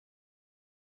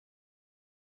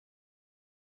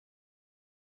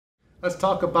Let's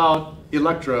talk about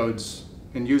electrodes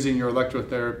and using your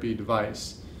electrotherapy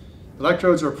device.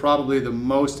 Electrodes are probably the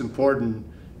most important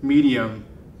medium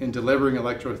in delivering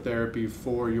electrotherapy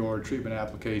for your treatment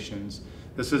applications.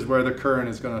 This is where the current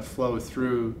is going to flow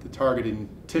through the targeting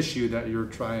tissue that you're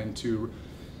trying to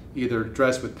either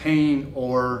address with pain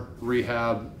or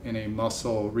rehab in a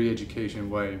muscle re-education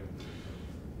way.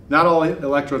 Not all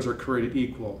electrodes are created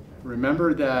equal.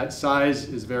 Remember that size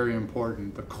is very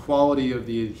important. The quality of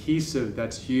the adhesive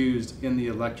that's used in the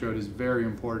electrode is very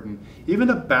important. Even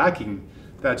the backing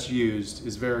that's used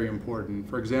is very important.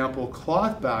 For example,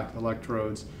 cloth-backed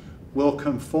electrodes will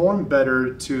conform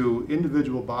better to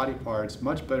individual body parts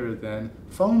much better than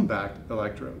foam-backed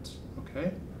electrodes.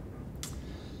 Okay?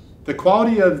 The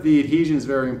quality of the adhesion is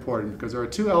very important because there are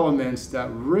two elements that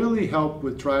really help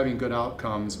with driving good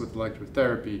outcomes with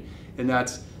electrotherapy, and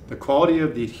that's the quality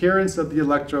of the adherence of the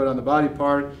electrode on the body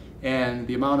part and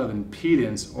the amount of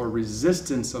impedance or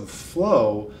resistance of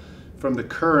flow from the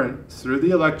current through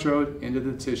the electrode into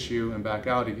the tissue and back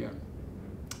out again.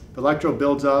 If the electrode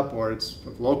builds up or it's a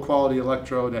low quality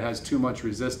electrode that has too much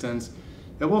resistance,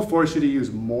 it will force you to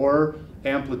use more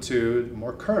amplitude,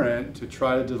 more current to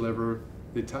try to deliver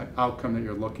the outcome that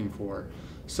you're looking for.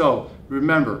 So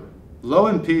remember,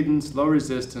 low impedance, low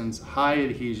resistance, high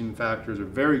adhesion factors are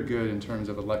very good in terms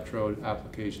of electrode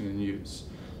application and use.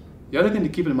 The other thing to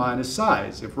keep in mind is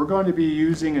size. If we're going to be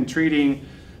using and treating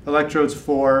electrodes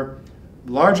for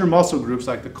larger muscle groups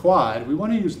like the quad, we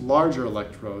want to use larger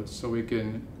electrodes so we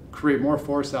can create more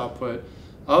force output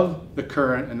of the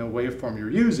current and the waveform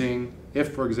you're using.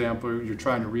 If, for example, you're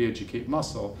trying to re-educate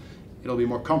muscle, it'll be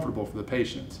more comfortable for the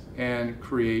patient and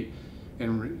create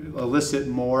and elicit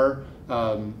more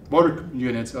motor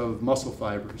units of muscle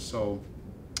fibers. So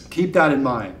keep that in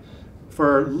mind.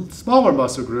 For smaller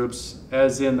muscle groups,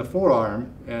 as in the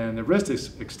forearm and the wrist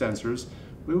extensors,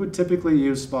 we would typically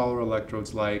use smaller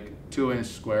electrodes like 2-inch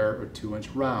square or 2-inch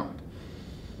round.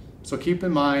 So keep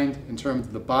in mind in terms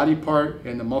of the body part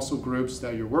and the muscle groups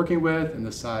that you're working with and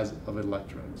the size of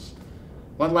electrodes.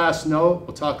 One last note,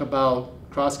 we'll talk about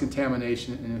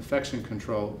cross-contamination and infection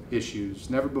control issues.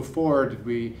 Never before did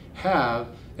we have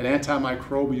an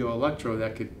antimicrobial electrode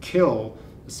that could kill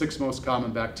the 6 most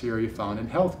common bacteria found in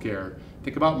healthcare.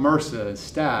 Think about MRSA and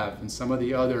staph and some of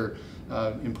the other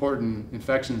important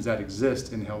infections that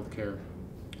exist in healthcare.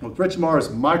 Well, Richmar's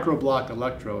microblock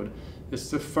electrode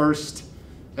is the first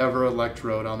ever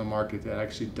electrode on the market that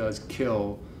actually does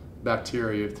kill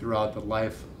bacteria throughout the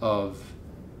life of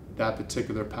that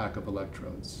particular pack of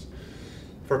electrodes.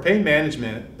 For pain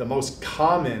management, the most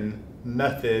common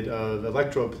method of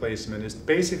electrode placement is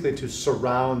basically to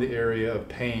surround the area of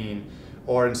pain,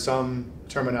 or in some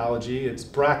terminology, it's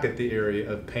bracket the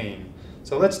area of pain.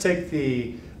 So let's take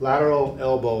the lateral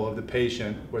elbow of the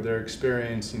patient where they're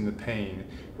experiencing the pain.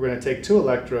 We're going to take 2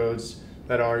 electrodes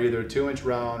that are either 2-inch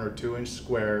round or 2-inch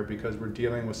square because we're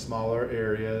dealing with smaller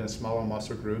area and smaller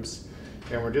muscle groups.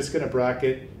 And we're just going to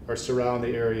bracket or surround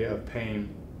the area of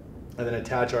pain and then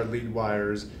attach our lead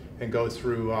wires and go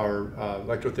through our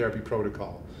electrotherapy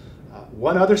protocol.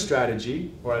 One other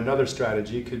strategy or another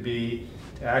strategy could be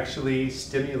to actually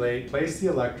place the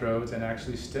electrodes and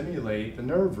actually stimulate the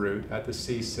nerve root at the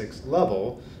C6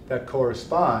 level that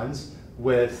corresponds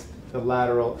with the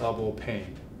lateral elbow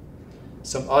pain.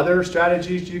 Some other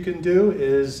strategies you can do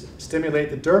is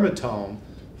stimulate the dermatome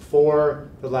for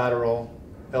the lateral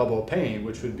elbow pain,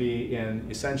 which would be in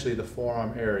essentially the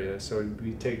forearm area. So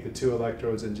we take the 2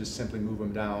 electrodes and just simply move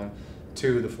them down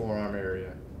to the forearm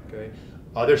area. Okay.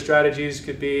 Other strategies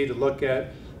could be to look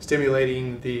at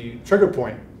stimulating the trigger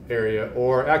point area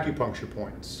or acupuncture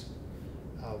points.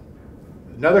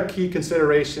 Another key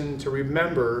consideration to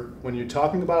remember when you're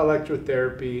talking about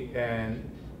electrotherapy and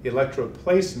electrode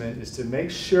placement is to make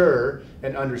sure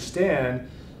and understand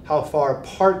how far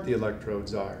apart the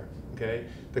electrodes are. Okay?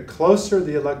 The closer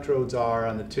the electrodes are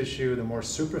on the tissue, the more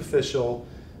superficial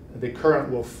the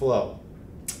current will flow.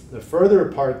 The further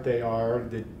apart they are,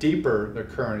 the deeper the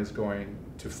current is going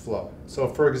to flow. So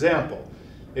for example,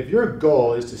 if your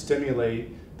goal is to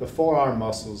stimulate the forearm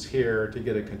muscles here to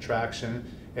get a contraction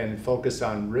and focus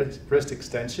on wrist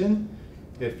extension,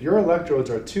 if your electrodes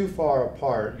are too far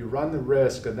apart, you run the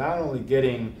risk of not only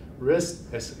getting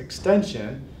wrist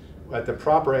extension at the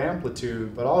proper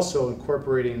amplitude, but also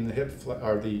incorporating the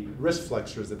the wrist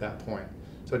flexors at that point.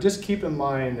 So just keep in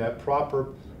mind that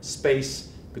proper space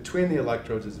between the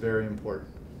electrodes is very important.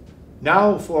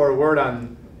 Now for a word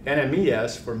on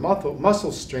NMES, for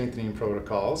muscle strengthening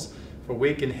protocols for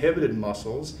weak inhibited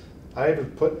muscles. I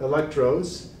have put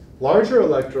electrodes, larger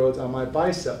electrodes on my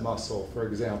bicep muscle, for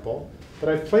example, but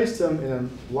I've placed them in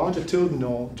a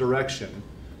longitudinal direction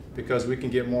because we can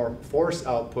get more force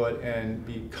output and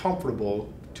be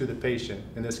comfortable to the patient,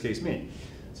 in this case me.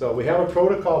 So we have a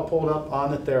protocol pulled up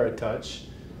on the TheraTouch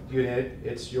unit.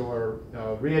 It's your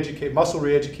muscle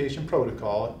re-education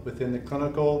protocol within the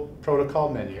clinical protocol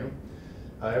menu.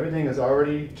 Everything is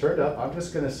already turned up. I'm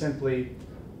just going to simply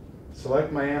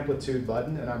select my amplitude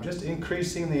button, and I'm just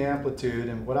increasing the amplitude.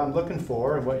 And what I'm looking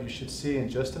for, and what you should see in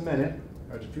just a minute,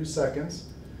 or a few seconds,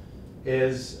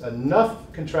 is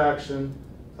enough contraction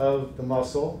of the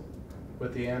muscle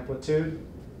with the amplitude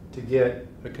to get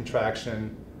a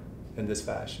contraction in this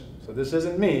fashion. So this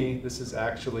isn't me, this is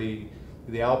actually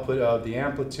the output of the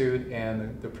amplitude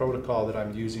and the protocol that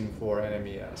I'm using for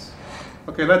NMES.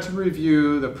 Okay, let's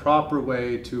review the proper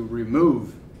way to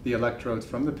remove the electrodes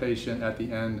from the patient at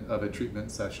the end of a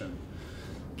treatment session.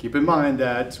 Keep in mind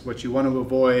that what you want to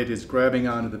avoid is grabbing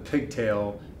onto the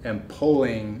pigtail and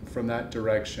pulling from that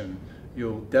direction.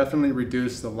 You'll definitely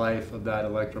reduce the life of that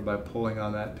electrode by pulling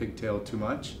on that pigtail too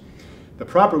much. The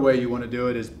proper way you want to do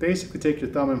it is basically take your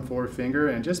thumb and forefinger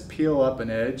and just peel up an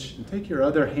edge, and take your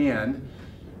other hand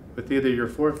with either your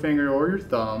forefinger or your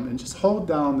thumb and just hold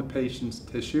down the patient's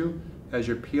tissue as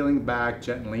you're peeling back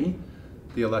gently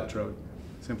the electrode.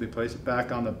 Simply place it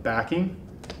back on the backing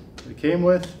it came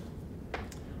with,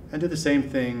 and do the same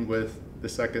thing with the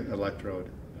second electrode.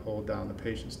 Hold down the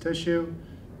patient's tissue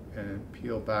and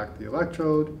peel back the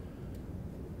electrode.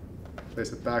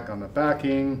 Place it back on the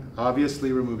backing.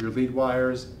 Obviously remove your lead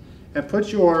wires and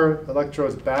put your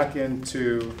electrodes back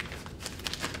into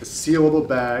the sealable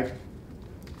bag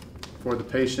for the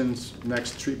patient's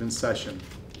next treatment session.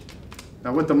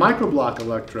 Now with the microblock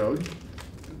electrode,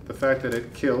 the fact that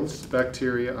it kills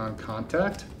bacteria on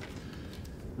contact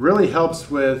really helps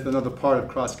with another part of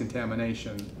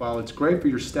cross-contamination. While it's great for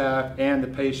your staff and the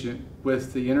patient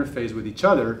with the interface with each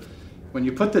other, when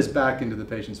you put this back into the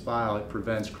patient's file, it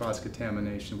prevents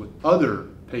cross-contamination with other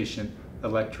patient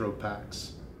electrode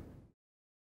packs.